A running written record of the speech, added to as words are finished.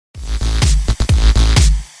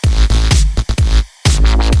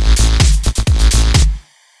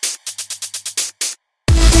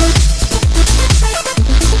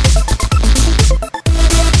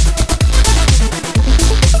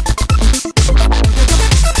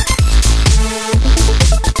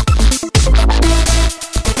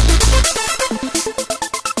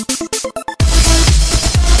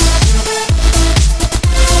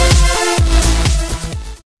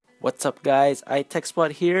What's up guys, iTechSpot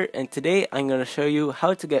here, and today I'm going to show you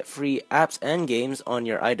how to get free apps and games on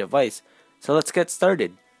your iDevice. So let's get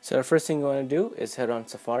started. So the first thing you want to do is head on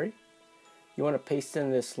Safari. You want to paste in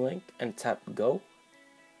this link and tap go.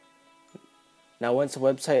 Now once the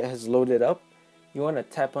website has loaded up, you want to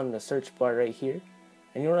tap on the search bar right here,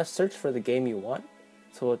 and you want to search for the game you want.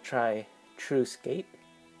 So we'll try True Skate.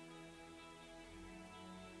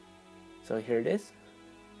 So here it is.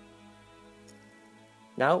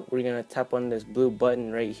 Now we're going to tap on this blue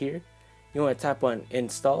button right here. You want to tap on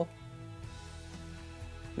install.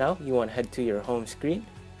 Now you want to head to your home screen.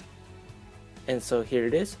 And so here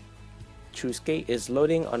it is. True Skate is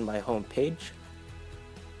loading on my home page.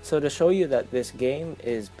 So to show you that this game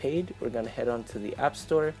is paid, we're going to head on to the App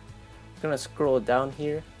Store. We're going to scroll down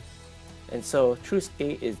here. And so True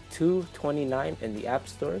Skate is $2.29 in the App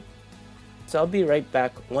Store. So I'll be right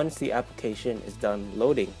back once the application is done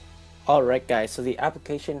loading. Alright guys, so the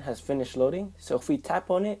application has finished loading. So if we tap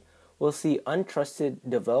on it, we'll see untrusted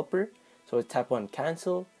developer. So we tap on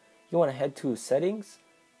cancel. You want to head to settings.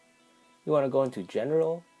 You want to go into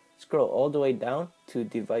general. Scroll all the way down to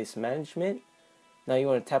device management. Now you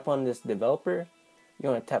want to tap on this developer. You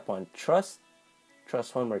want to tap on trust.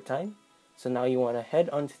 Trust one more time. So now you want to head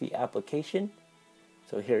onto the application.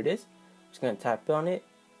 So here it is. I'm just going to tap on it.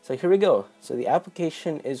 So here we go. So the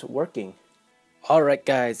application is working. Alright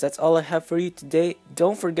guys, that's all I have for you today.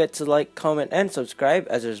 Don't forget to like, comment, and subscribe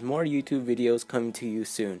as there's more YouTube videos coming to you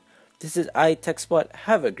soon. This is iTechSpot.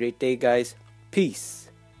 Have a great day guys. Peace.